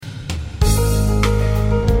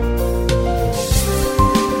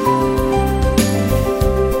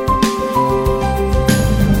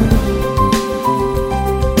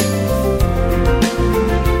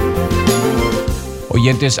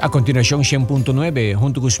oyentes, a continuación 100.9,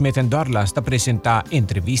 junto con Smith and Darlas, te presenta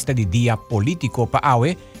entrevista de día político pa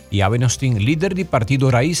AWE y AWE nos tiene líder del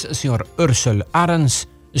Partido Raíz, señor Ursel Arens.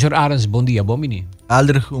 Señor Arens, bom dia, bom mini.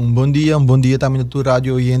 Aldrich, um bom dia também na tua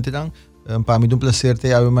rádio oyente. Para mim é um prazer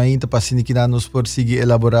ter a mainta para nos por seguir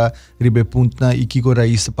elaborar ribe punta e Kiko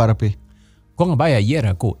Raíz para pé. Como vai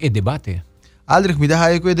ayer com o debate? Aldrich, me dá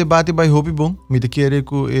aí que o debate vai hobby bom. Me dá querer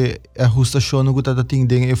que a ajustação no que tá tem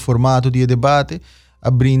o formato de debate,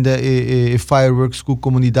 abrindo fireworks com a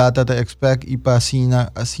comunidade da expect e para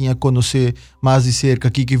assim a conhecer mais de cerca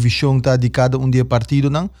que visão tá de cada dia partido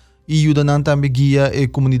não. E ajuda também guia a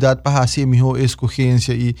comunidade para fazer melhor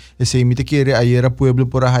escolhência e esse me querer aí o povo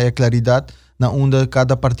por a claridade na onde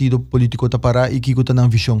cada partido político tá para e que tá na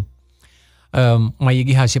visão. Mas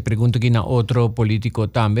eu se pergunta que na outro político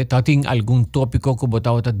também tem algum tópico que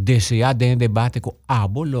você está desejando em debate que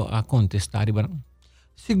abolo a contestar e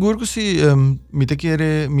seguro que se me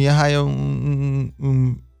querer me há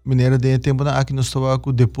maneira de tempo na aqui nós estava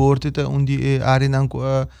com deporte tá onde área não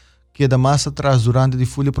que da massa atrás durante o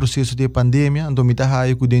full processo de pandemia, então me tá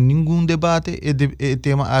aí com nenhum debate é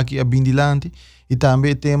tema aqui abindilante e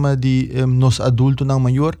também tema de nós adultos não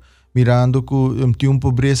maior, mirando que tem uma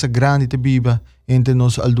pobreza grande te biba entre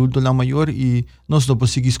nós adultos não maior e nós não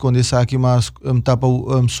conseguimos esconder isso aqui mais tapa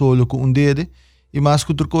solo com dedo e mais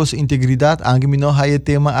que outra coisa integridade, ainda me não há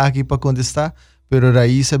tema aqui para contestar, pero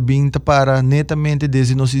Raíz bem para netamente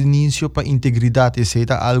desde nosso início para integridade, esse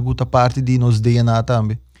é algo da parte de nos DNA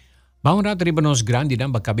também. Vamos lá arriba nos grande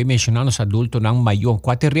não cabe mencionar nos adultos não maior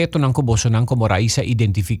quatro reto não que você não como Raíz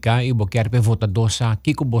identificar e boquear pe votador sa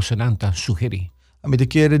que você não tá sugerir. A mim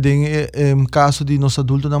quer em caso de nos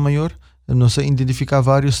adultos não maior nós identificar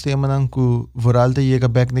vários temas não que voral te chega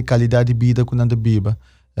back na qualidade de vida com anda biba.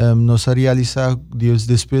 Nós realizar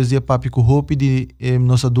depois de papi com hope de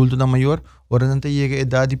nos adultos não maior ora não te chega a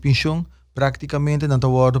idade de pensão praticamente não tá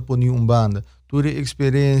hora por nenhum banda. Toda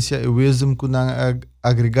experiência e wisdom que não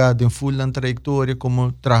agregado em full na trajetória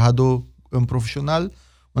como trabalhador profissional,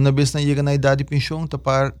 uma vez não chega na idade de pensão, tá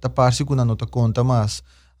parece que não tá conta mais.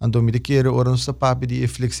 Então me quer ora nossa papi de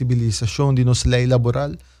flexibilização de nossa lei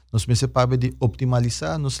laboral, nós me papi de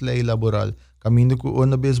optimalizar nossa lei laboral. Caminho que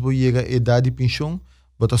uma vez vou chegar a idade de pensão,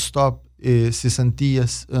 bota stop 60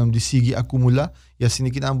 dias de seguir acumular e assim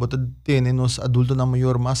que não bota ter nos adultos na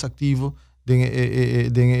maior mais ativo do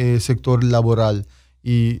setor laboral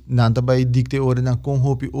e não também dicte hora não com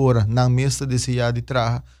hopi hora não mesmo desejar de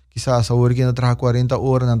trabalhar quizás a hora que não trabalha 40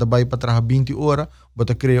 horas não também para trabalhar 20 horas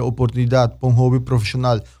bota criar oportunidade para hobby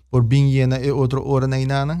profissional por bem llena e outra hora na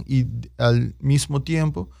inana e ao mesmo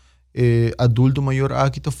tempo adulto maior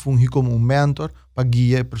aqui tá funge como mentor para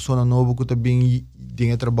guiar a pessoa nova que tá bem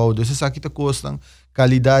tem trabalho desses aqui tá costam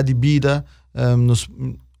qualidade de vida nos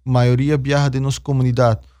maioria viaja de nossa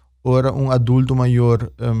comunidade ora adulto maior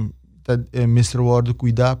mestre word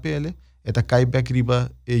cuidar pele eta cai back riba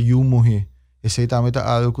you morrer esse também tá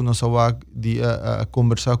algo que nós vamos de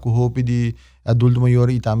conversar com o hope de adulto maior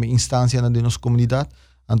e também instância na de nossa comunidade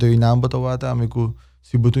então eu não boto também que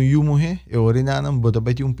se botam you morrer ora não bota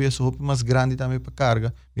bem um peso hope mais grande também para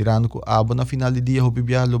carga mirando que abo na final de dia hope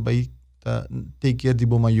viajar lo vai take care de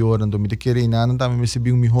bom maior então me te querer não também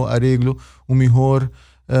receber melhor arreglo melhor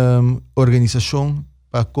organização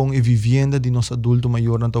para com a vivenda de nosso adulto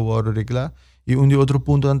maior não tá hora regular e de outro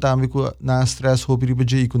ponto também que na stress hope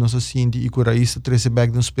ribeje que nós sente e que Raíz trazer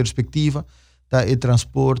back nossa perspectiva tá e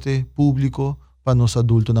transporte público para nosso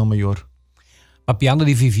adulto não maior. Papiando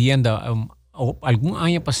de vivenda algum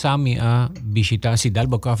ano passado a visitar a cidade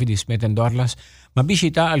Bokaffi de Smith and Darlas mas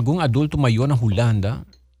visitar algum adulto maior na Holanda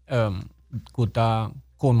que tá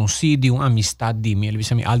conocido uma amistade de mim, ele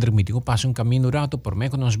disse me Aldrich me digo passa um caminho rato por mim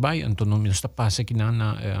que nós vai então não está passa aqui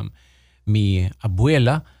na minha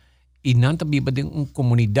abuela e não também tem uma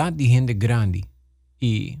comunidade de gente grande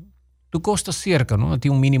e tu costa cerca não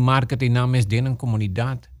tem mini market e não mais dentro da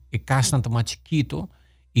comunidade e casa não tá mais chiquito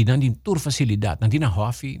e não tem toda facilidade não tem na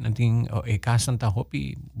hofi não tem casa não tá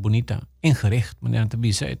hopi bonita ingericht mas não tá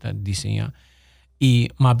bisa eta desenhar e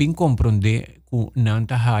mas bem compreender que não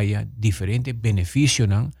tá haya diferente benefício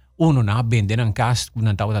não uno na vender na casa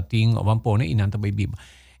não tá o ting ou vamos pôr e não tá bem biba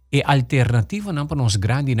e alternativa não para nós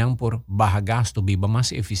grande não por baixo gasto biba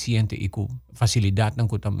mais eficiente e com facilidade não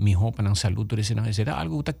com melhor para a saúde isso não é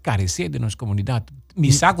algo que tá carece de nossa comunidade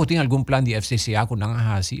me saco tem algum plano de FCCA que não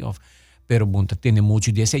há assim pero bunta tem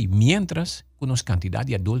muito desse aí mientras com nossa quantidade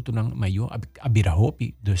de adulto não maior a bira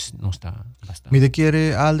hopi dus não está bastante me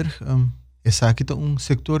quer Aldrich essa aqui é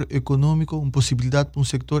setor econômico, uma possibilidade para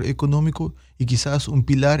setor econômico e quizás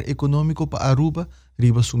pilar econômico para Aruba,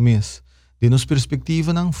 riba su mês. De nossa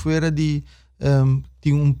perspectiva, não fora de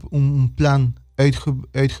tem plan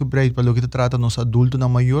uitgebreid para o que trata nos adultos na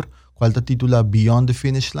maior, qual está titula Beyond the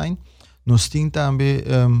Finish Line. Nós temos também,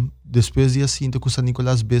 depois de assim, com a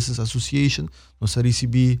Nicholas Business Association, nós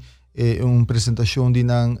recebemos uma apresentação de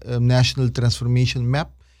National Transformation Map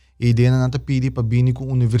e de nós pedimos para vir com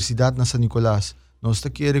a Universidade na São Nicolás. Nós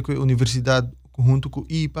queremos que a Universidade, junto com a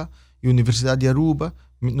IPA e a Universidade de Aruba,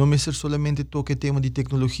 não é somente toque tema de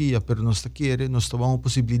tecnologia, mas nós queremos, nós temos uma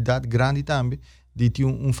possibilidade grande também de ter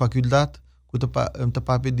uma faculdade que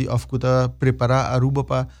está preparar Aruba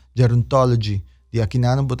para gerontology. De aqui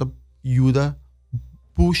não bota ajuda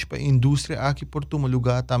push para a indústria aqui por tomar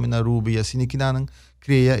lugar também na Aruba e assim que não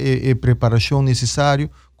cria a preparação necessária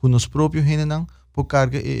com nós próprios não por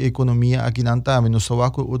carga a economia aqui não também. Nós só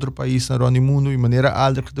com outro país no mundo de maneira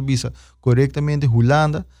alta que está corretamente.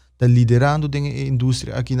 Holanda está liderando a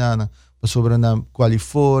indústria aqui não sobre na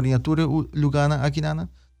Califórnia, todo lugar aqui não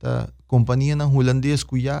a companhia holandesa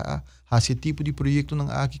que já esse tipo de projeto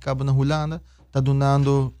aqui acaba na Holanda está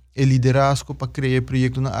donando o liderazgo para criar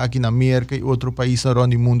projetos aqui na América e outro país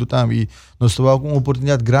no mundo também. Nós temos uma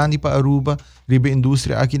oportunidade grande para Aruba, riba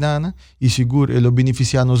indústria aqui na e seguro ele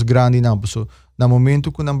beneficiar nos grande não. So, no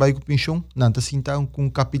momento que não vai com pensão, não está sentado com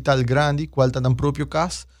capital grande, qual está no próprio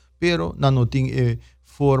caso, pero não tem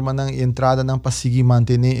forma na entrada não para seguir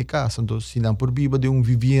manter a casa. Então, se não por viva de uma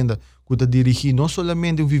vivenda que está dirigir não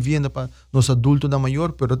somente uma vivenda para os adultos da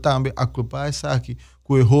maior, pero também a culpa é aqui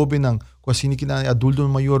que o jovem não, com assim que não adulto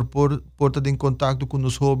maior porta em contato com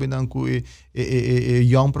os jovens não com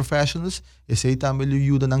young professionals, e aí também lhe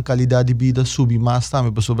ajuda na qualidade de vida subir mais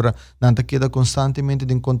também, para sobre não tá queda constantemente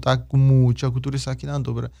em contato com muita cultura aqui não,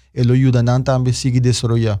 sobre ele ajuda não também seguir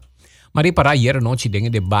desenvolver. Mari para ayer noche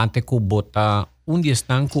tem debate que bota dia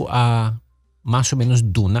estão a mais ou menos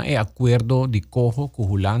duna e acordo de cojo com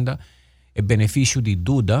Holanda e benefício de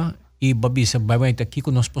duda e babisa vai aqui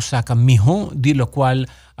que nós possamos melhor de lo qual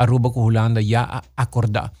Aruba com Holanda já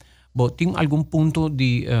acordar. Tem algum ponto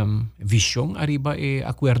de visão arriba e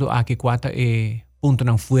acordo aqui quata e ponto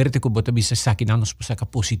não forte que bota bisa saki não nos possamos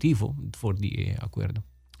positivo for de acordo.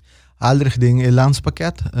 Aldrig ding el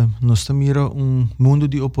landspakket, nós temos mundo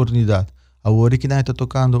de oportunidade. Agora que nós está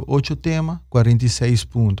tocando 8 temas, 46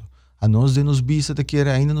 pontos. A nós de nos bisa de querer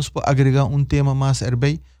ainda nos pode agregar tema mais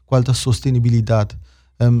erbij, qual é a sustentabilidade.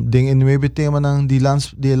 Den 9 tema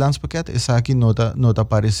de landspakket, essa aqui nota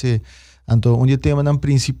aparecer. Então, tema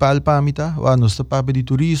principal para mim tá, nós está para de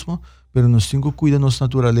turismo, pero nós temos que cuidar da nossa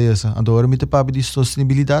natureza. Então, agora me está para de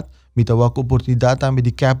sustentabilidade, me está com oportunidade também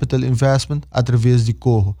de capital investment através de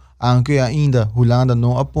corro. Aunque ainda Holanda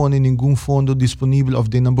não apone nenhum fundo disponível of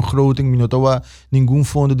de begroting, me não está nenhum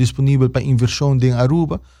fundo disponível para inversão em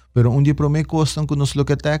Aruba, pero onde promete costam que nós lo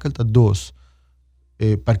que tackle tá 2.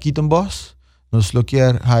 Parquita em Bos, nós lo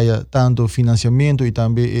quer haya tanto financiamento e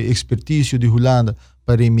também expertise de Holanda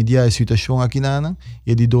para remediar a situação aqui na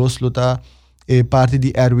e de 2 lo tá parte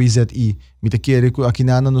de RWZI. Me quer que aqui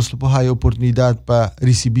na nós temos a oportunidade para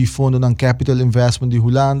receber fundo no capital investment de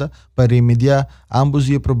Holanda para remediar ambos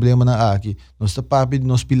os problemas na aqui. Nós estamos para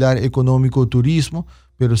nos pilar econômico turismo,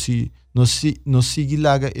 pero se nós seguir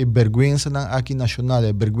lá a vergonha na aqui nacional,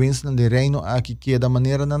 a vergonha de reino aqui que da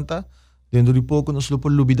maneira não tá. Dentro de pouco nós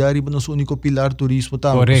vamos olvidar e nosso único pilar turismo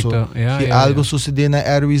também. Correcto. Se algo suceder na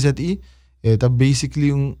RWZI, tá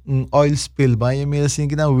basically oil spill, vai meio assim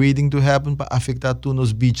que não waiting to happen para afetar todos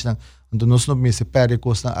os beach não. Então nós não me se perde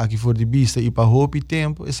costa aqui for de vista e para hope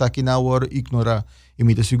tempo, essa aqui na hora ignorar. E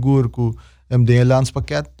me seguro que de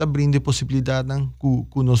landspakket tá brinde possibilidade não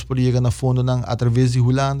que nós podemos na fundo não através de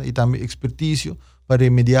Holanda e também expertise para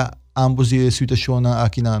remediar ambos as situações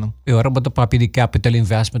aqui não. E agora bota papi de capital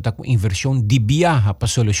investment com inversão de viaja para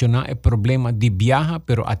solucionar o problema de viaja,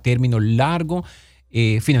 pero a término largo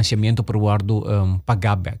e financiamento para guardo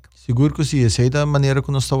pagar back. Seguro que sim, essa é a maneira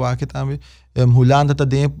que nós estamos aqui também. Holanda está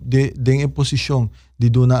em posição de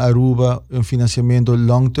dar a Aruba financiamento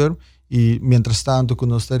long term e, mientras tanto, que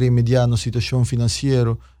nós estamos remediando a situação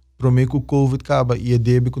financeira, promete que o Covid acaba e a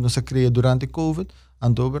débito que nós criamos durante o Covid,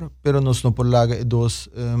 pero nós não podemos lagar duas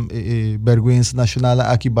vergonhas nacionais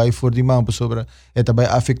aqui vai for de mão, sobre vai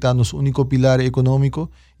afetar nosso único pilar econômico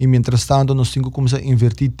e, mientras tanto, nós temos que começar a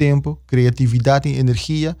invertir tempo, criatividade e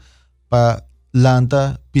energia para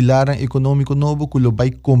lançar pilar econômico novo que vai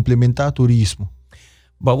complementar turismo.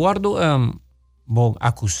 Baguardo, vou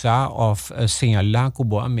acusar ou señalar que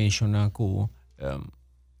vou mencionar que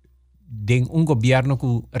de governo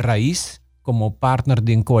com raiz como partner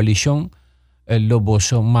de coalição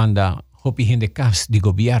Loboso manda hopi de cas de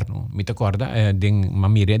governo. Me te acorda den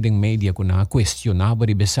mamire den media que na questionava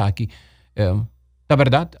ribesaki. Da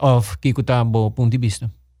verdade, of que tá bo ponto de vista.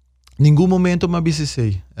 Nenhum momento me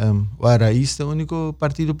BCC. O Araís é o único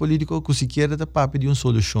partido político que sequer está para pedir uma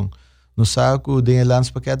solução. Nós sabemos que o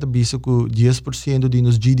landspaquete bisa com 10% de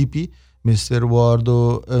nos GDP, mas ser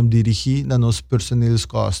wardo dirigir na nos personal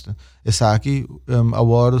costos. Essa aqui a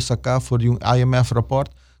wardo sacar for um IMF report,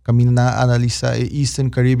 caminha na analisar Eastern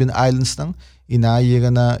Caribbean Islands e na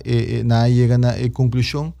chega na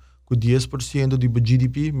conclusão que 10% do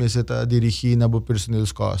GDP mas está dirigir na personal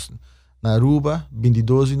costos. Na Aruba,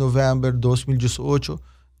 22 de novembro de 2018, o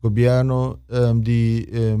governo de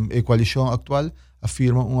coalição atual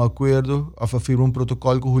afirma um acordo, afirma um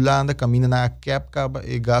protocolo com a Holanda, caminha na cap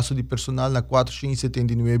e gasto de personal na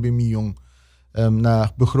 479 milhões. Na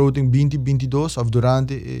begroting 2022, of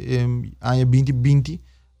durante ano 2020,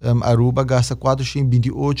 Aruba gasta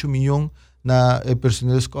 428 milhões na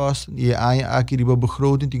personeelskosten e ano aqui de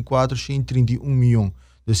begroting tem 431 milhões.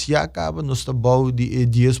 Dus já acaba nos bouw de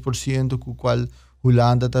 10% com o qual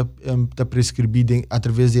Holanda está prescrevido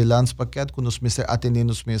através do landspakket que nós mesmos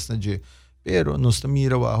atendemos mesmo na Pero nós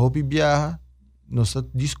mira a hopi viaja, nós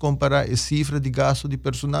descomparar a cifra de gasto de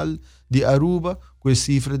personal de Aruba com a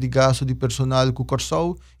cifra de gasto de personal com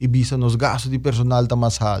Corsau e bisa nos gastos de personal está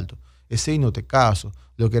mais alto. Esse não é caso.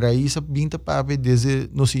 O que era isso, vinta papo desde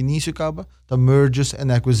nosso início acaba, tá mergers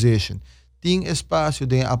and acquisition. Tem espaço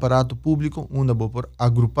de aparato público onde por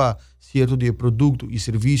agrupar certo de produto e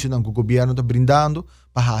serviço que o governo está brindando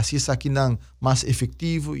para assim aqui mais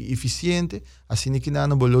efetivo e eficiente, assim que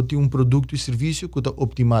não tem um produto e serviço que está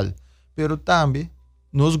optimal. Pero também,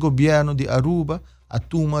 nos governo de Aruba, a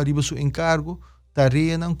turma arriba seu encargo,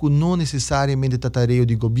 tarefa que não necessariamente é tarefa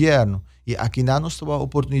de governo. E aqui não nós temos a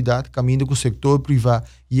oportunidade, caminhando com o setor privado,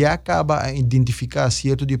 e acaba a identificar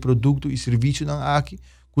certo de produto e serviço aqui,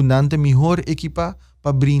 que não tem melhor equipa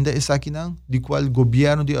para brindar essa aqui de qual o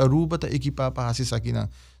governo de Aruba está equipado para fazer isso aqui.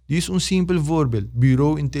 Isso é um simples voorbeeld,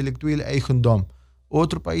 bureau intelectueel eigendom.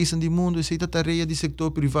 Outro país do mundo é a tarefa do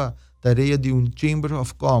setor privado, tarefa de um Chamber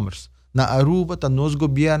of Commerce. Na Aruba, tá nos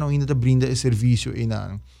governo ainda está brindando esse serviço e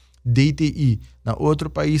na DTI. Na outro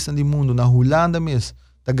país do mundo, na Holanda mesmo,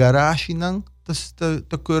 tá garagem não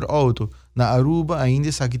tá cor auto. Na Aruba ainda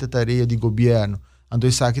essa aqui tá tarefa de governo. Então,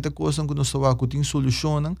 essa aqui é a coisa que nós temos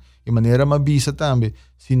solucionam de maneira mabisa também.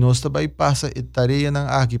 Se nós também passa a tarefa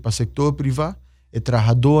aqui para o setor privado, e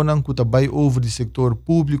trabalhador que também over do setor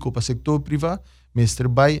público para o setor privado, mas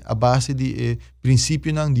trabalha a base de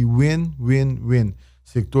princípio de win-win-win.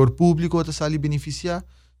 Setor público está se beneficiar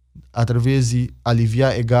através de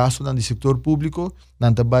aliviar o gasto do setor público,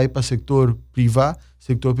 também para o setor privado. O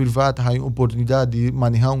setor privado tem a oportunidade de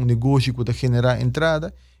manejar um negócio que generar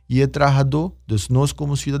entrada. E o trabalhador, nós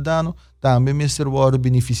como cidadãos, também me ser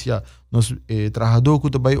beneficiar. Nós, trabalhador que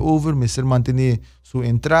também over, me ser manter sua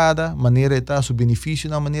entrada, maneira está, seu benefício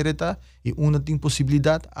na maneira está, e uma tem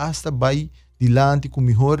possibilidade hasta vai dilante com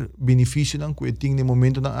melhor benefício que tem no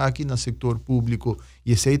momento aqui no setor público.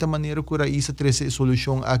 E essa é a maneira que isso traz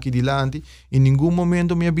solução aqui dilante. Em nenhum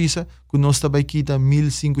momento me avisa que nós também quita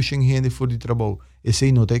 1.500 gente fora de trabalho.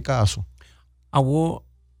 Esse não é caso.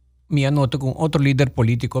 Mi anota com outro líder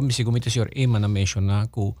político, me sigo o senhor Ema na mencionar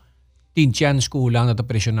que tem chance que o Holanda está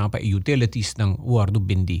pressionar para utilities ng Wardo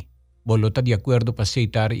Bendi. Bolo está de acordo para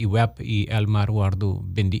aceitar o web e Elmar Wardo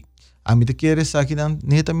Bendi. A mim te quer aqui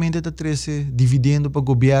netamente está treze dividendo para o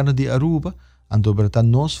governo de Aruba, então para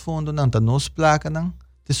nós fundo não tá nós placa não,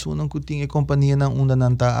 te sunam que tem a companhia não onde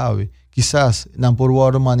não tá ave. Quizás não por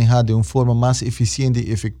Wardo manejar de uma forma mais eficiente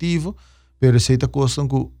e efetiva, pero se está coisa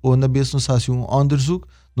que uma vez nós fazemos onderzoek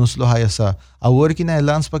nos lo haya sa. Agora que na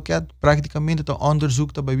landspakket praticamente o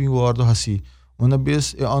onderzoek está bem worden assim. Uma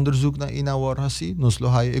vez o onderzoek na ina worden assim, nos lo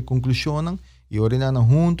haya a conclusão e ora na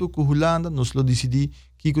junto com Holanda nos lo decidi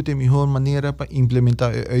que tem melhor maneira para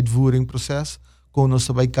implementar o uitvoering processo com nós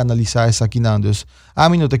vai canalizar essa aqui não. Dus a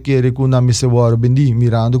mim não te quer que na mesa war bendi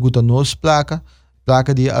mirando que a nos placa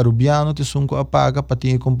de arubiano te sunco apaga para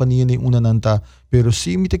ter companhia nem uma nanta. Pero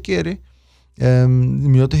se me te quer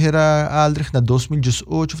meu era Aldrich na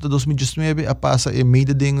 2018 ou 2019 a passa a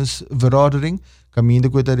mededingingsverordening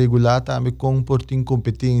caminho que está regular também comporting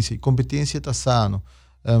competência. Competência está sano.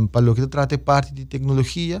 Para o que trata parte de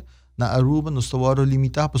tecnologia, na Aruba nós estamos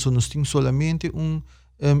limitados, porque nós temos somente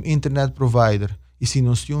internet provider. E se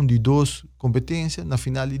nós temos de duas competências, na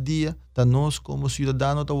final do dia, nós como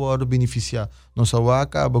cidadãos estamos beneficiar. Nós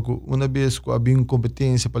acaba com uma vez que abrimos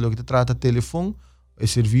competência para o que trata telefone, o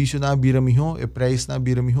serviço na bira melhor, o preço na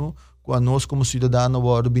bira melhor, com nós como cidadãos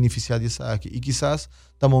vamos beneficiar disso aqui. E quizás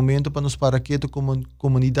está momento para nos para aqui como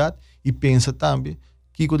comunidade e pensa também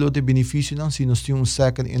que o outro benefício não se nós temos um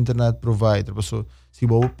second internet provider. Se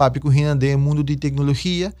o papi correndo no mundo de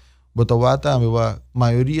tecnologia, Botawata, a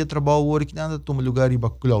maioria trabalha agora que nada toma lugar iba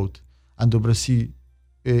cloud. Ando Brasil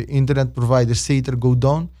internet provider seiter go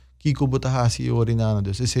down, kiko botahasi orinana.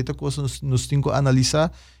 Dus essa coisa nos tem que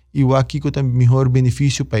analisar e o aqui tem melhor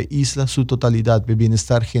benefício para a isla sua totalidade, para o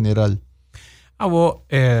bem-estar general. Vamos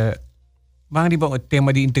o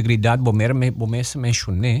tema de integridade, bom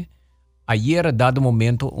mencionei. Ayer, dado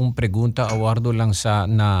momento, pergunta ao Ardo lançar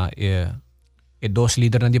na dois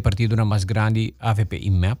líderes do partido mais grande, AVP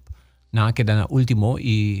e MEP, na que na último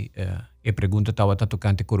e pergunta estava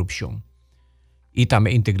tocante corrupção. E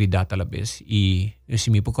também integridade a la vez. E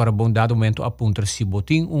se me procura bom dado momento apontar se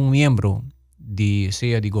botin membro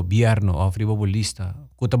seja de governo ou frivolista,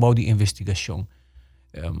 que está de investigação.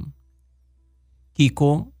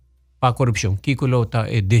 Kiko para corrupção, Kiko lota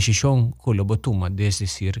decisão que lo toma,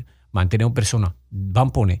 decir, manter uma pessoa,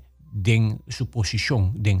 vamos pôr den sua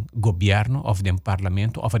posição den governo ou den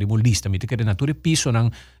parlamento ou frivolista, me que de natura piso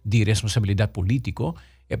de responsabilidade política.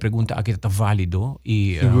 E pergunta aqui está válido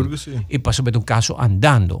e passou por um caso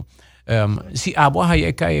andando. Se a boa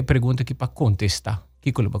é pergunta que para contestar,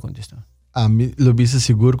 que vai contestar? A mim lo bisa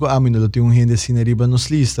seguro que a mim não tem gente assim arriba nos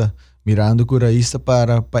lista, mirando que raísta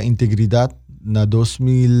para integridade na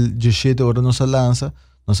 2017 hora nossa lança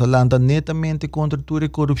netamente contra toda a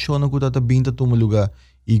corrupção que está vindo toma lugar.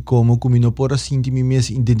 E como não por assim que me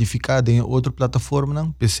mesmo identificar em outra plataforma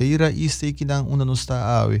não, pensei raísta que não onde não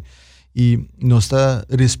está a e nós está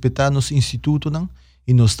respeitando os institutos não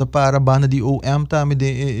e nós está para a banda de OM também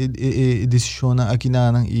de decisão aqui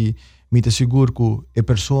não e me está seguro que a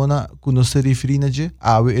pessoa que nós está referindo é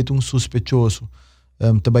um suspeitoso.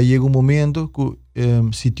 Também chega momento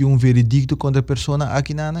que se tem veredicto contra a pessoa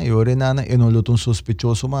aqui não e ora não é não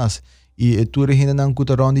suspeitoso mais e tu ainda não que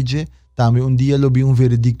está onde também dia lo vi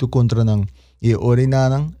veredicto contra não e ora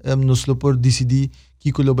não nós lo por decidir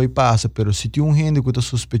que lo vai passar, pero se tem gente que está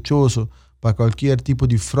suspeitoso para qualquer tipo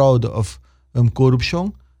de fraude ou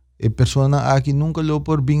corrupção, a pessoa aqui nunca lo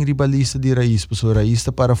por bem ribalista de raiz, porque raiz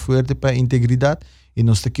está para forte para integridade e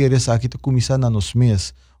nós queremos aqui começar na nos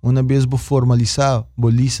mês. Uma vez formalizar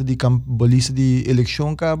bolista de eleição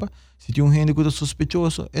acaba, se tem gente que está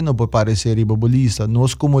suspeitoso, não pode parecer ribalista.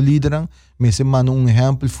 Nós como líder, mas mandamos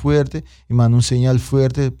exemplo forte e mandamos sinal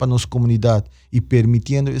forte para nossa comunidade e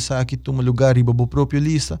permitindo essa aqui tomar lugar riba a própria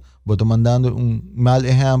lista, bota mandando mal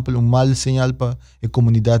exemplo, mal sinal para a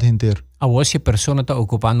comunidade inteira. A você pessoa está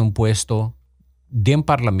ocupando puesto dentro do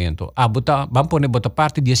parlamento. Vamos pôr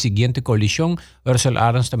parte da seguinte coalição, Ursula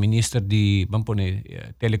Arens, ministro de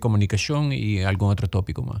telecomunicação e algum outro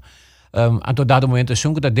tópico. A tot dado momento,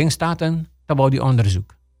 que dat ding staat está de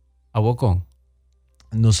onderzoek. Awokong.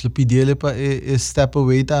 Nós lhe pedimos para step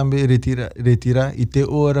away também, retirar e ter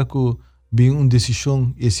hora que bem uma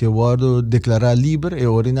decisão esse acordo declarar livre e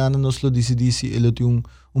hora nada nós lo decidir se ele tem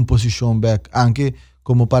posição back. Anche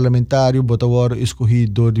como parlamentário, botava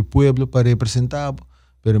escolhido do pueblo para representar,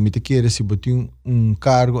 pero me te quer se botar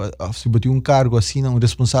cargo assim,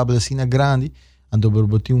 responsável assim grande. Ando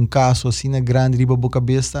botar caso assim grande riba boca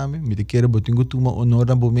cabeça também, me te quer botar tuma honor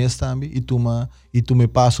na bomês também e tu me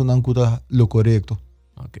passo na cuta lo correto.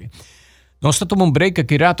 Ok. Nós estamos break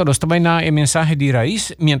aqui rato, nós também na mensagem de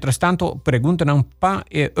raiz. Mientras tanto, perguntam para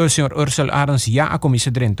o senhor Ursula Arens já a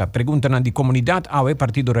comissão 30. Perguntam de comunidade ao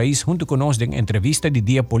Partido Raiz junto conosco em entrevista de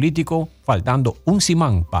dia político, faltando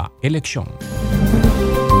semana para eleição.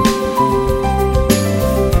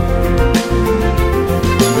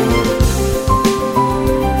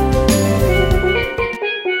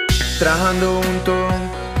 Trabajando juntos,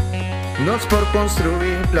 nos por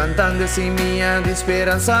construir, plantando semilla de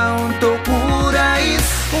esperanza junto raíz,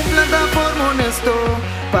 plataforma honesto,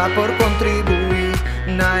 pa por contribuir,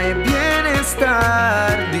 na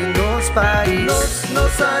bienestar de nos país.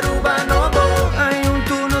 Nos aruba novo, ay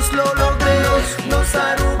junto nos lo logremos, nos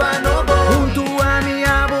aruba novo, junto a mi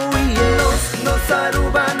abuye, nos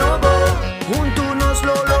aruba novo, junto nos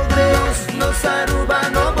lo logremos, nos aruba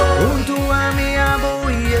novo, junto a mi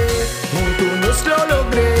abuye. Nos lo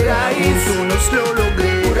logré, raíz, nos lo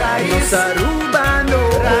logré, raíz, nos arubando,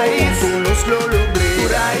 raíz, nos lo logré,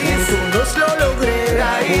 raíz, nos lo logré,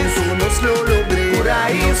 raíz, nos lo logré,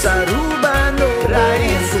 raíz, nos arubando,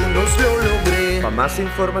 raíz, nos lo logré. Para más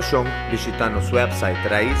información, visita nuestro website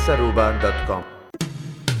raizaruba.com.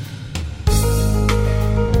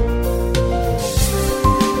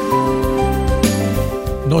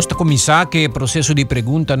 Nós estamos começar que o processo de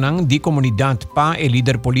pergunta de comunidade para o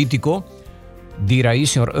líder político de raiz,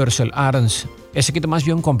 senhor Ursula Arens. Esse aqui é mais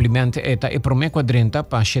bem cumprimento e promete quadrenta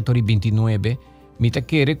para setor 29. Me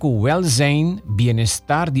quer que o welzijn,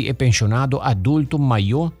 bem-estar de pensionado adulto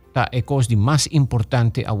maior é a coisa mais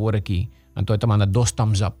importante agora aqui. Então, eu manda 2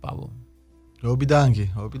 thumbs up, Pavo.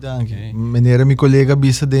 Obidanki. Meneer, mijn collega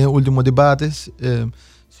bisa de último debates,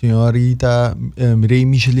 senhorita Ray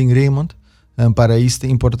Michelin Raymond, para isto é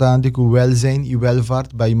importante que o welzijn e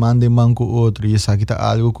welvaart bij mande manco outro. E essa aqui tá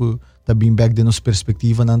algo que tá bem back de nossa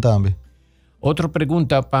perspectiva não também. Outra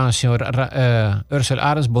pergunta para o senhor Ursula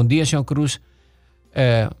Aras. Bom dia, senhor Cruz.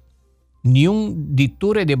 Nenhum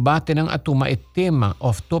diture debate não atoma o tema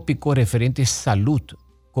ou tópico referente à saúde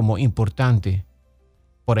como importante.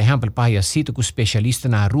 Por exemplo, para a cita que o especialista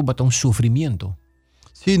na Aruba tem sofrimento.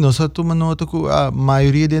 Sim, nós tomamos nota que a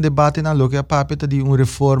maioria do debate na local é papeta de uma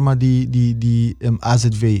reforma de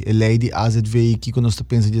AZV, a lei de AZV que nós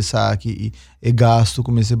pensa de saque e gasto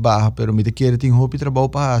começa barra, pero me quer tem roupa e trabalho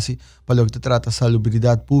para assim, para o que trata a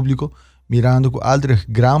salubridade pública, mirando que outra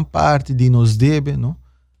grande parte de nós deve, não?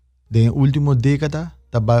 Da última década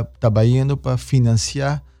trabalhando para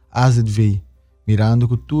financiar AZV. Mirando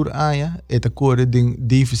que tudo é corre de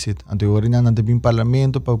déficit. Então, agora não tem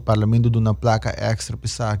parlamento para o parlamento de uma placa extra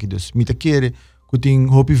para aqui. Então, me quer que tem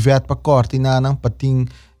roupa vet para corte não para ter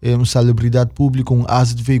salubridade pública um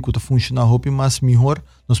AZV que funciona roupa mais melhor.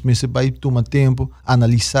 Nós me vai tomar tempo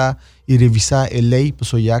analisar e revisar a lei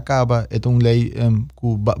para já acaba. É uma lei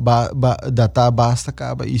que data basta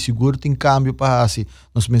acaba e seguro tem cambio para assim.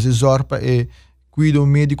 Nós me zorra para cuidado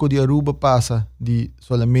médico de Aruba passa de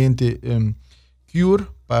solamente cure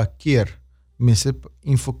para care, mas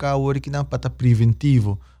enfocar agora que não para estar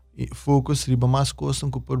preventivo e focus riba mais coisa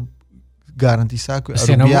que por garantir que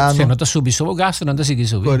arubiano se não está subindo o gasto não está seguindo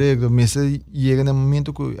subir. Correto, mas chega no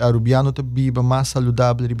momento que arubiano está viva mais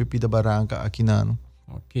saudável riba pida barranca aqui não.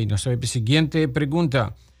 Ok, nós vamos para a seguinte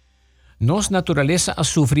pergunta. Nós natureza a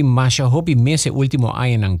sofrer mais hobby mês último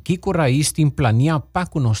ano que raiz tem planear para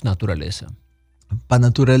com nós natureza. Para a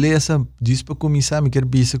natureza, diz para começar, me quer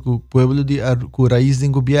dizer que o povo de com raiz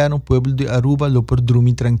do governo, o povo de Aruba, lo por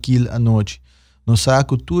dormir tranquilo à noite. Nós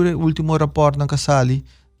sabemos que o último rapport na Casali,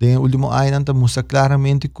 o último ano, mostra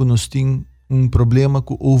claramente que nós temos problema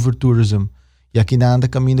com overtourism. E aqui não anda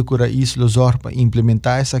caminho com raiz, lo zorra para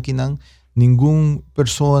implementar isso aqui não, nenhuma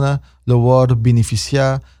pessoa lo vai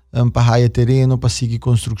beneficiar para o terreno, para seguir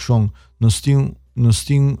construção. Nós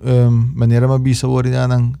temos maneira mais bisa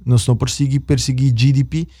nós não perseguir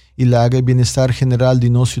GDP e laga o bem-estar geral de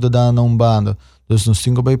nós cidadãos na banda. Então nós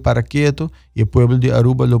temos que para quieto e o povo de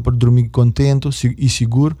Aruba lo por dormir contento e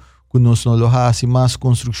seguro que nós não fazemos mais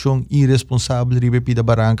construção irresponsável ribe da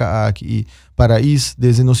barranca aqui. E para isso,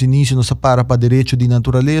 desde nosso início, nós para direito de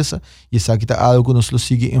natureza e isso aqui está algo que nós lo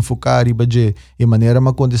sigue enfocar e baje. E maneira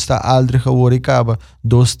mais contestar altre agora e acaba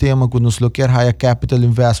 2 temas que nós lo quer higher capital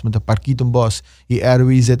investment, a Parquito Boss e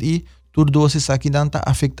RWZI, tudo isso aqui não está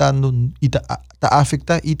afetando e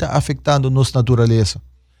está afetando nossa natureza.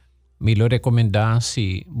 Me lo recomendar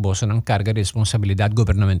se você não carga responsabilidade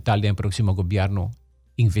governamental do próximo governo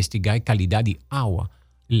investigar a qualidade de água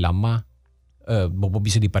lama bobo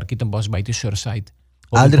bisa de Parquito Boss by the Shoreside.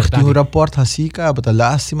 Aldrig tem um rapport assim que abata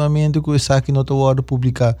lastimamente que essa aqui não está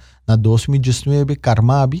publicar na 2019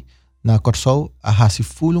 Carmabi na Corsol a hasi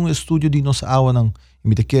full estúdio de nossa água não. E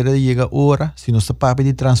me quer chega hora se nossa papel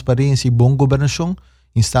de transparência e bom governação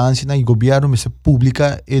instância na governo me se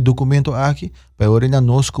publica e documento aqui para ora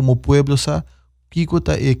nós como pueblo sa que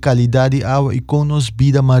é qualidade de água e com nós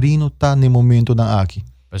vida marino tá no momento na aqui.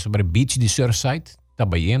 Sobre beach de Shoreside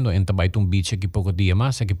trabalhando em trabalho um beach aqui pouco dia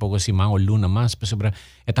mais, aqui pouco semana ou luna mais, sobre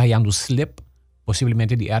está indo slip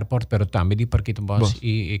possivelmente de airport, pero também de Parquito Boss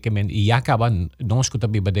e acaba nós que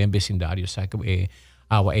também bem vecindário, sabe que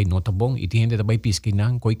água é nota bom e tem gente também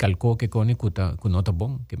piscinan, coi calco que cone com nota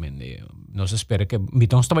bom, que nós espera que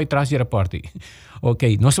mitons também traz de reporte.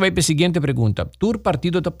 Ok, nós vai para a seguinte pergunta. Tur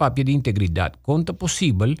partido da papia de integridade, conta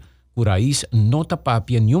possível que raiz nota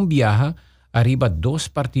papia nenhum viaja arriba 2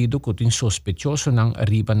 partidos que tem sospechoso não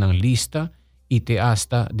arriba na lista e te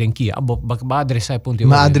hasta den kia ba adressar ponto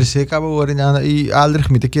ma adressar acaba agora e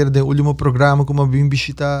aldrig me te quer de último programa como vim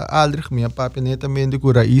visitar aldrig minha papia netamente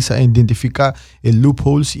que raiz a identificar os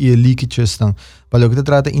loopholes e os leakages então para o que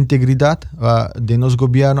trata integridade de nosso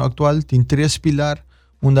governo atual tem 3 pilares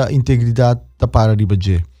onde a integridade está para arriba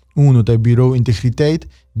de 1 é Bureau Integriteit,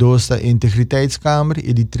 2 é Integriteitskamer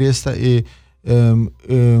e de 3 é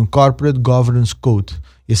Corporate Governance Code.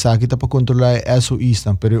 Isso aqui está para controlar SOIs,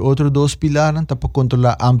 mas outros 2 pilares está para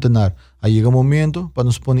controlar ambtenaar. Aí chega um momento para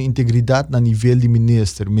nos pôr integridade no nível de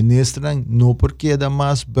ministro. Ministro não porque dá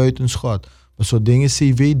mais buitenschot. Mas só tem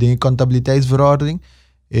CV, tem contabiliteitsverordening,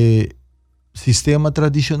 sistema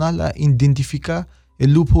tradicional a identificar e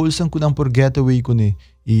loopholes que não por getaway com ele.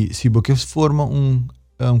 E se você forma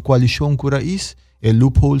coalição com raiz,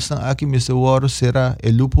 loopholes na aqui, Mr. Waro, será,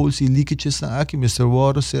 loopholes e leakages na aqui, Mr.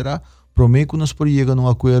 Waro, será, prometo que nós podemos chegar num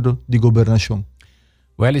acordo de governação.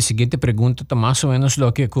 Well, a seguinte pergunta está mais ou menos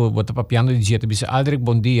lo que eu vou papiando de jeito. Dice, Aldrich,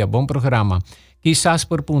 bom dia, bom programa. Quizás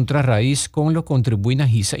por punta raiz com lo contribui na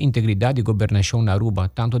essa integridade de governação na Aruba,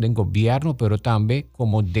 tanto do governo, pero também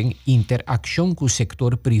como de interação com o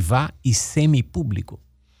setor privado e semi-público.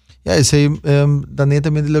 Isso aí, também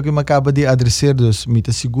o que me acaba de adressar, me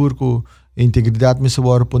está seguro que a integridade me se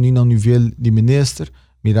vai pôr no nível de ministro,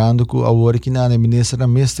 mirando que a hora que não é ministro na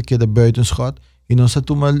mesa que é da buitenschot, e nós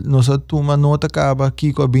toma nota acaba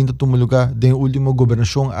aqui com a binda toma lugar da última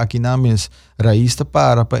governação aqui na mesa raísta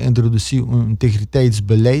para introduzir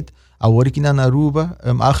integriteitsbeleid. A hora que na Aruba,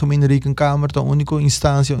 a Algemene Rekenkamer, a única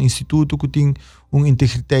instância, instituto que tem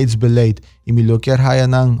integriteitsbeleid. E me lo quer haia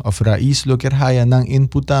nang, of raiz lo quer haia nang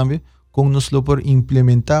input também, com nos lo por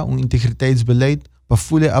implementar integriteitsbeleid para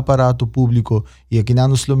full aparato público. E aqui na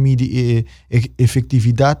nos lo mide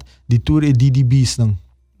efetividade de tour e DDBs nang.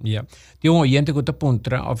 Yeah. Tem oyente que está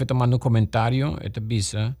puntra, ou está mandando comentário, e está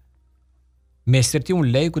bisa, mestre tem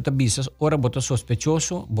lei que está bisa, ora bota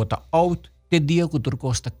sospechoso, bota out, te dia que tu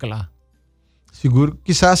costa claro. Seguro,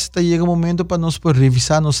 quizás chega o momento para nós por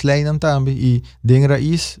revisar nos leis também, e den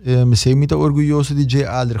raiz, me sei muito orgulhoso de J.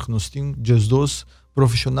 Aldrich, nós temos just dois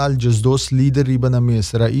profissionais, just dois líderes riba na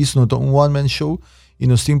mesa, raiz não está one-man show, e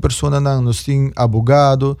nós temos pessoas, nós temos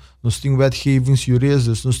advogado, nós temos wetgevings,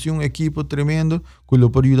 juristas, nós temos equipe tremendo que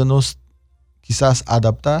pode ajudar nós quizás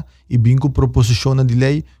adaptar e bem com proposição de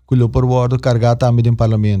lei que pode carregar também no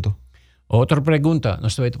parlamento. Outra pergunta,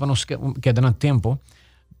 nós também para nós queda tempo.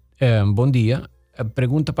 Bom dia.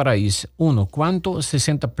 Pergunta para isso. Quanto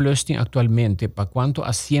 60 plus tem atualmente, para quanto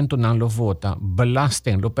assento não lo vota,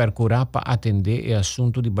 belasting lo percurar para atender o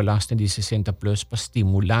assunto de belasting de 60 plus para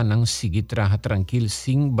estimular não seguir tranquilo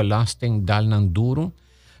sem belasting dal não duro?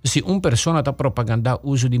 Se pessoa está propaganda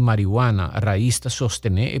uso de marihuana, raiz está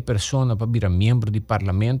sostener a pessoa para virar membro do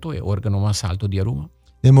parlamento e órgão mais alto de Aruba?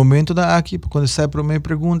 No momento da aqui, quando sai para a minha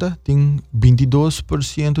pergunta, tem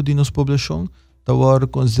 22% de nossa população está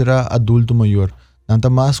considerada adulto maior. Nanta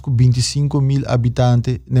mais que 25,000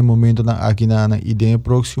 habitantes no momento na aqui e no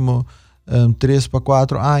próximo 3 para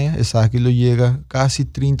 4 anos, essa aqui chega quase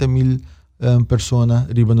 30,000 pessoas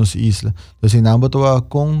riba nossa isla. Então, nós temos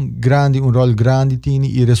com rol grande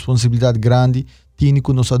e responsabilidade grande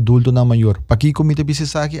com nosso adulto na maior. Para que comita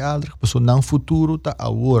bisa aqui Aldrich, para no futuro tá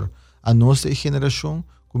agora a nossa geração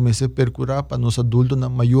comece a percurar para nosso adulto na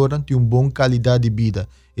maior ter boa qualidade de vida.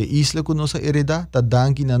 E isla que nossa hereda tá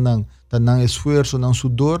danki na esforço, na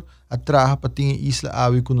sudor, atrás para ter isla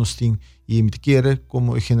awi que nós temos. E me quer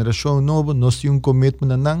como geração nova, nós temos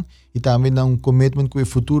commitment na e também commitment com a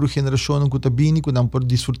futura geração que tá bem, que não pode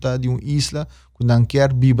desfrutar de isla, que não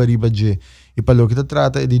quer viver riba de. E para o que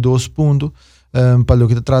trata de 2 pontos, para o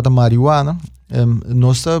que trata marihuana,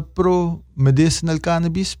 nós está pro medicinal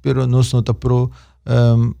cannabis, pero nós não está pro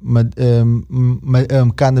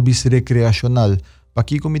cannabis recreacional. Para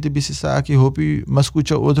que comite bisa aqui, hope mas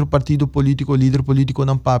escuta outro partido político, líder político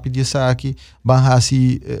não papi de aqui,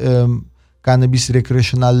 banhasi cannabis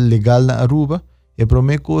recreacional legal na Aruba. E para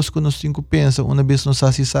mim coisa que nós temos que pensar, uma vez nós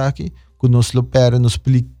assistimos aqui, que nós opera nos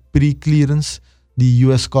pre-clearance de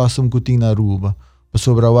US Custom que tem na Aruba. Para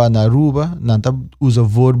sobrar na Aruba, não tá usa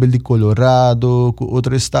vorbel de Colorado, com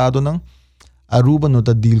outro estado não. Aruba não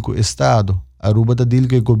está deal com o estado. Aruba está deal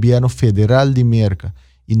com o governo federal de América.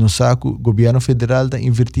 E no saco, o governo federal está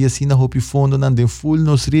invertindo assim na roupa fundo de full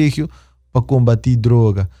nos região para combater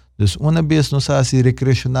droga. Então, uma vez nós fazemos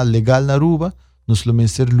recreacional legal na Aruba, nós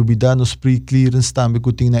vamos ter lubida nos pre-clearance também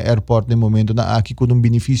que tem na airport no momento na aqui com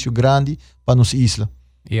benefício grande para nossa isla.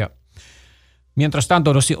 Yeah. Mientras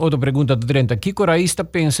tanto, nós temos outra pergunta de 30. Que coraísta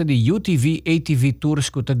pensa de UTV, ATV tours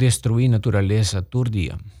que está destruir a natureza todo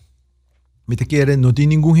dia? Me te quero, não tem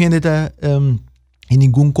nenhum gente e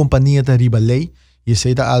nenhuma companhia da riba lei. E isso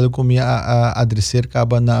é algo que me adressar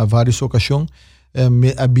acaba na várias ocasiões.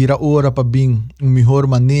 A vira hora para bem melhor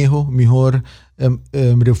manejo, melhor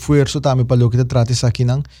reforço também para o que trata isso aqui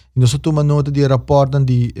não. E nós tomamos nota de rapport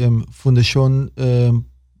de Fundação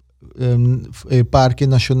Parque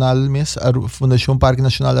Nacional Fundação Parque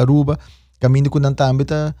Nacional Aruba, caminho que não também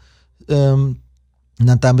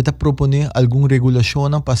está proponer alguma regulação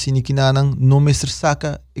para assim que não mestre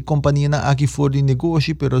saca a companhia aqui fora de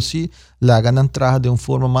negócio, pero sim lá não traz de uma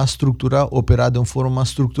forma mais estruturada, operar de uma forma mais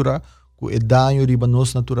estruturada, que o dano riba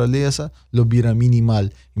nossa natureza lo vira minimal.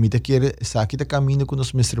 E me quer aqui está caminho que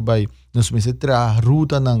nós mestre vai, nós mestre traz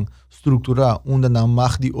ruta não estruturada, onde não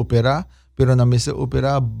mag de operar, pero na mestre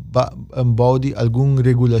operar baude alguma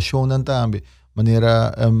regulação também.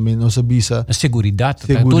 maneira nossa bisa seguridade.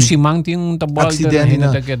 Tu se mantém tabal acidente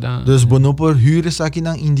na. Dus bono por huren aqui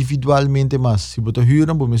não individualmente mas se botar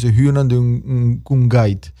huren, bo se huren de um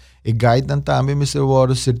guide. E guide dan também me se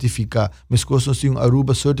word certificar. Mas costa um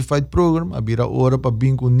Aruba Certified Program, abira ora para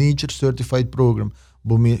bem com Nature Certified Program.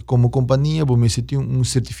 Como companhia, bom se tem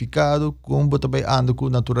certificado, como também anda com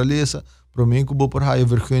natureza, para mim que vou por aí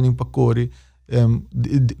vergunning para correr,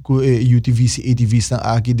 com UTVs e ATVs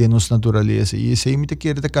aqui de nossa natureza. E isso aí me te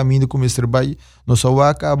quer de caminho com esse trabalho, nós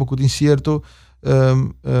acaba com certo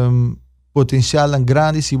potencial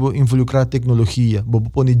grande se vou involucrar tecnologia, vou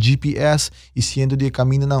pôr GPS e sendo de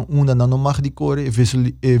caminho não mag de correr,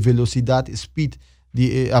 velocidade, speed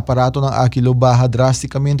de aparato aqui lo barra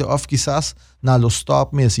drasticamente ou quizás na lo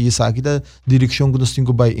stop mesmo. E essa aqui da direção que nós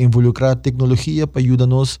temos que involucrar tecnologia para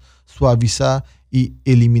ajudar-nos suavizar e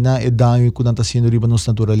eliminar o dano que está sendo riba nossa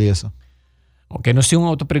natureza. Ok, nós temos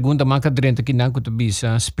uma outra pergunta, mas que que não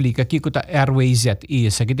bisa explica aqui que a Airways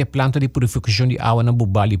essa aqui é planta de purificação de água na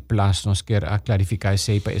Bubali Plus, nós quer clarificar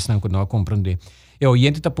isso aí para esse não que não compreender. E o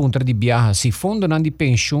gente está apontando de viajar, se fundo não de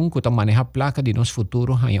pensão que está maneja placa de nosso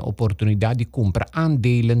futuro, há a oportunidade de comprar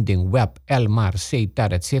andelen de web, Elmar,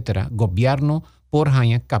 Seitar, etc. Governo por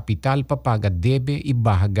hanya capital para pagar debe e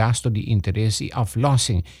barra gasto de interesse e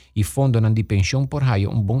aflossing. E fundo não de pensão por haya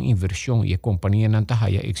bom inversão e a companhia não está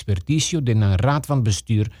haya expertise de na raad van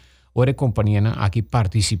bestuur ou a companhia não aqui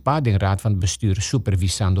participar de raad van bestuur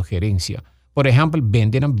supervisando gerência. Por exemplo,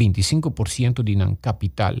 venden 25% de nan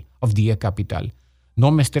capital of dia capital. Não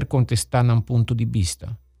me estar contestando um ponto de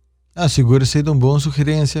vista. Seguro ser uma boa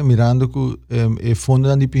sugerência, mirando que o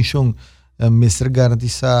fundo de pensão mestre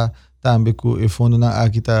garantizar também que o fundo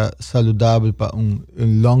aqui está saudável para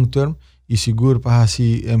long term e seguro para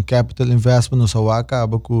se capital investment no seu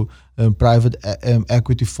acaba com private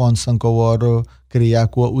equity funds que agora criar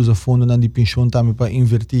que usa fundo de pensão também para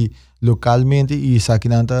investir localmente e isso aqui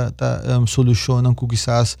não tá solucionando que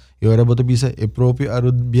quizás eu era bota bisa é próprio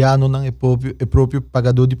arubiano não é próprio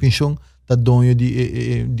pagador de pensão tá dono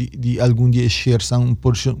de algum dia shares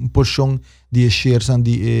porção de shares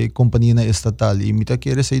de companhia estatal e me tá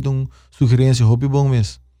querer ser sugerência hobby bom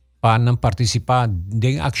mesmo para não participar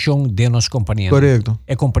da ação de nossa companhia. Correto.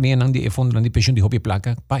 A companhia não de fundo de pensão de hobby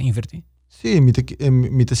placa para invertir. Sim,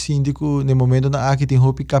 me tá síndico no momento na aqui tem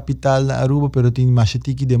hobby capital na Aruba, pero tem mais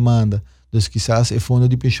que demanda. Então, quizás o fundo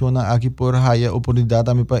de pensão na aqui por haya oportunidade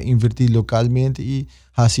também para invertir localmente e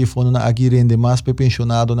assim o fundo na aqui rende mais para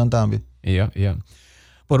pensionado não também. Yeah.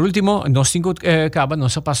 Por último, nós temos que acabar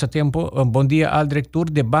nosso passatempo. Bom dia ao diretor.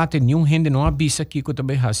 Debate, nenhum gente não avisa que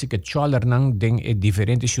também assim que choler não tem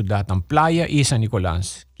diferentes cidades, Playa e San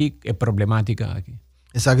Nicolás. Que é problemática aqui?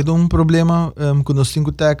 Essa aqui é um problema que nós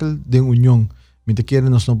temos que tackle de união. Muitas vezes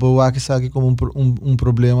nós não podemos ver isso aqui como um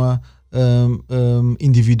problema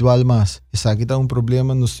individual, mas essa aqui é um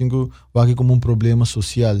problema, nós temos que ver aqui como um problema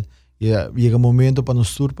social. E chega um momento para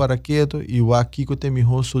nós tur para quieto e o aqui que tem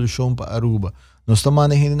melhor solução para Aruba. Nós estamos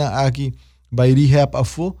manejando aqui by rehab a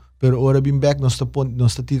fo, pero ora bem back nós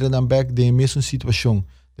estamos tirando back de mesma situação.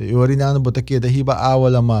 E ora não bota que da riba água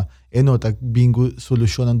lá mas é não tá bingo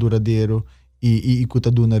solução duradouro e que está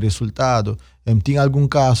dando resultado. Tem algum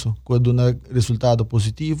caso que dá resultado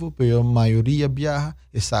positivo, mas a maioria viaja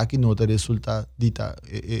e sabe que não dá resultado dita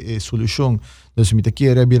solução. Então, me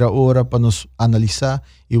quer vir a hora para nós analisar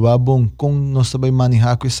e é bom como nós também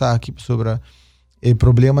manejar com isso aqui sobre o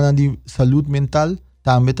problema de saúde mental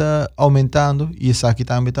também está aumentando e isso aqui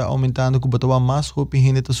também está aumentando que botar mais roupa e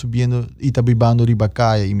está subindo e está bebendo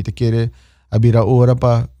ribacaia e me quer vir a hora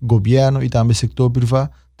para governo e também sector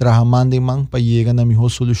privado trabalhando em para chegar na melhor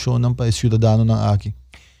solução para o cidadão aqui.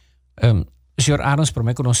 Senhor Arons, para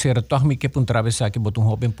mim conhecer, toch me que puntrabes aqui botar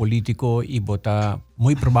jovem político e botar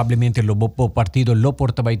muito provavelmente o partido lo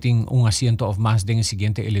porta vai ter assento ou mais na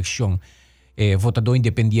seguinte eleição. Votador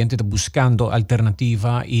independiente está buscando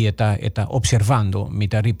alternativa e está observando, me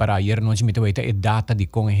está reparar, não se me está data de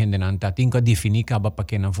como a gente não está, tem que definir cada para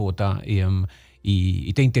quem vota e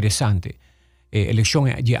está interessante. Eleição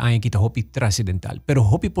de ano que está hopi transcendental. Pero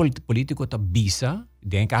hopi político está bisa,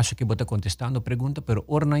 de caso que bota contestando a pergunta, pero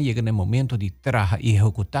orna chega no momento de trabalhar e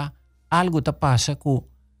executar, algo está passa que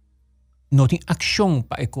não tem ação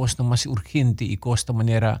para a costa mais urgente e costa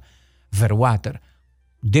maneira verwater.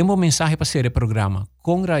 Demos mensagem para ser o programa,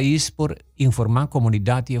 com raiz por informar a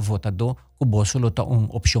comunidade e votador que o bolso está uma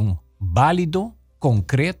opção válido,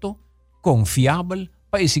 concreto, confiável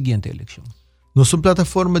para a seguinte eleição. Nós somos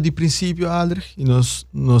plataforma de princípio, Aldrich, e nós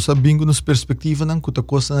sabemos nos perspectiva não que a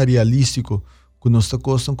coisa é realístico que nós está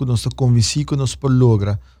costam, que nós está convencido que nós por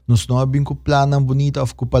logra. Nós não abim com plano bonita ou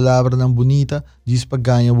com palavra não bonita, diz para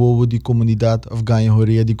ganhar o ovo de comunidade ou ganhar a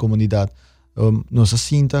reia de comunidade. Nós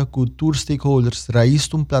sinta que todos os stakeholders raiz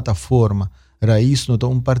de uma plataforma, raiz não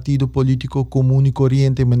é partido político comum e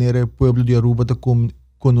corrente, maneira o povo de Aruba está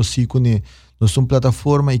conhecido com ele. Nós somos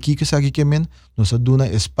plataforma e que sabe que nós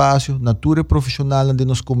damos espaço, natura profissional de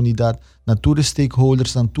nossa comunidade, natura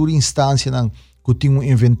stakeholders, natura instância que tem um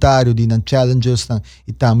inventário de challenges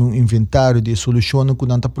e também um inventário de soluções que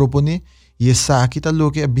nós propõe e essa aqui está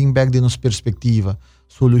logo é bem back de nossa perspectiva.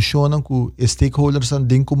 Soluções que stakeholders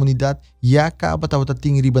da comunidade já acaba de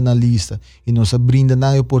ter riba na lista e nós brinda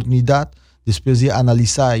na oportunidade depois de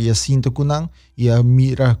analisar e assim com nós e a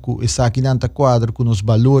mira que essa aqui não está quadra com os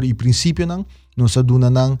valores e princípios nós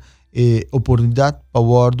damos oportunidade para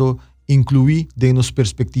incluir de nossa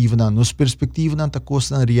perspectiva nossa perspectiva não está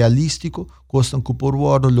costa realístico costa que por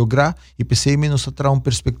lograr e percebe nós terá uma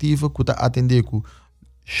perspectiva que está atender com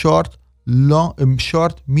short,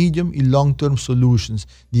 medium e long term solutions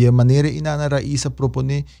de maneira inana raiz a propor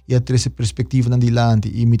e a trazer perspectiva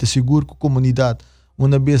adiante e me seguro que a comunidade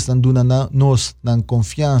uma vez nós dando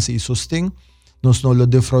confiança e sustento nós não lo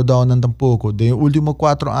defraudamos tampouco. De últimos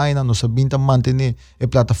 4 anos, nós sabemos manter a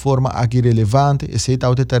plataforma aqui relevante, essa é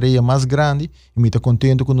a tarefa mais grande e me estou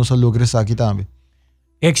contente que nós logramos aqui também.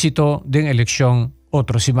 Éxito da eleição,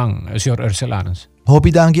 outro simão, Sr. Ursel Arens.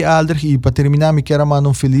 Danke, Alder, e para terminar, me quero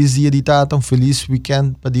mandar feliz dia de tata, feliz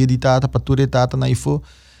weekend para dia de tata, para toda a tata na IFO.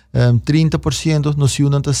 30% nós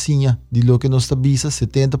não tacinha de lo que nós tabisa,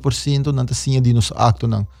 70% não tacinha de nosso acto.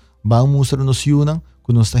 Vamos mostrar nós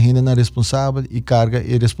que nós estamos na responsável e carga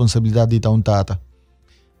e responsabilidade de um tata.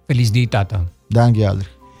 Feliz dia, tata. Danke, Alder.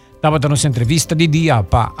 Estava a nossa entrevista de dia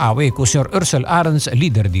para a com o Sr. Ursel Arens,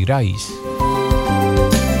 líder de Raiz.